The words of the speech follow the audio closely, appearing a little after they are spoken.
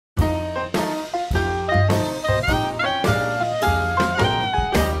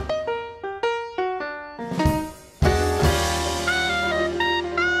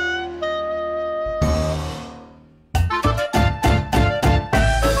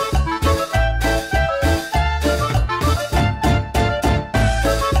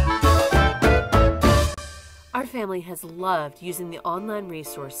has loved using the online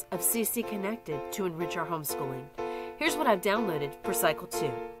resource of CC Connected to enrich our homeschooling. Here's what I've downloaded for Cycle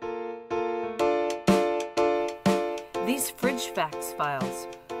 2. These Fridge Facts files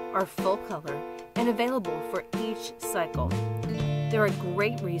are full color and available for each cycle. They're a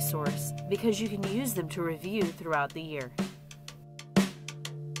great resource because you can use them to review throughout the year.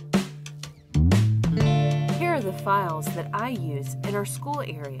 Here are the files that I use in our school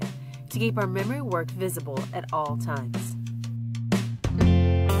area to keep our memory work visible at all times.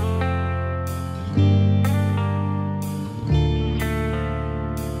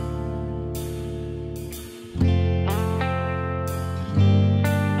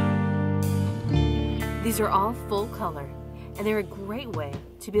 These are all full color, and they're a great way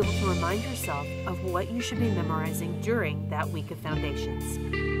to be able to remind yourself of what you should be memorizing during that week of foundations.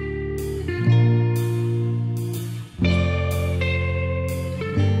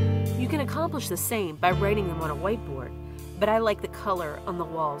 You can accomplish the same by writing them on a whiteboard, but I like the color on the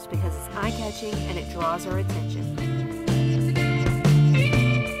walls because it's eye-catching and it draws our attention.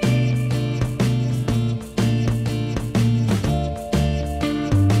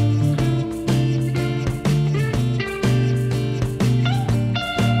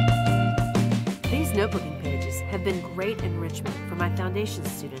 Notebooking pages have been great enrichment for my foundation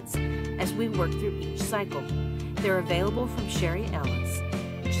students as we work through each cycle. They're available from Sherry Ellis.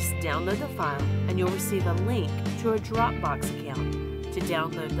 Just download the file and you'll receive a link to a Dropbox account to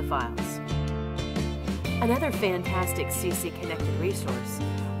download the files. Another fantastic CC Connected resource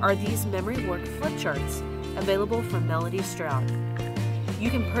are these memory work flip charts available from Melody Stroud.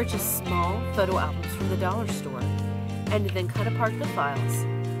 You can purchase small photo albums from the dollar store and then cut apart the files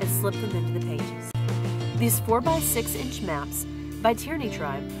and slip them into the pages. These 4x6-inch maps by Tierney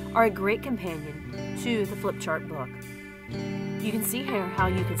Tribe are a great companion to the flip chart book. You can see here how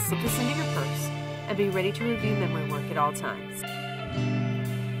you can slip this into your purse and be ready to review memory work at all times.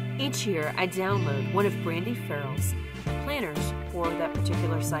 Each year, I download one of Brandy Farrell's planners for that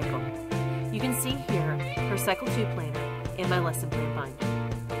particular cycle. You can see here her Cycle 2 planner and my lesson plan binder.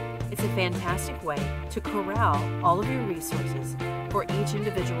 It's a fantastic way to corral all of your resources for each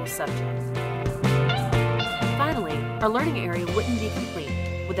individual subject. Finally, our learning area wouldn't be complete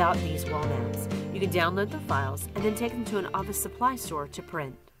without these wall maps. You can download the files and then take them to an office supply store to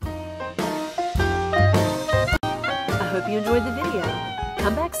print. I hope you enjoyed the video.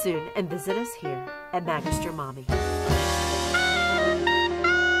 Come back soon and visit us here at Magistra Mommy.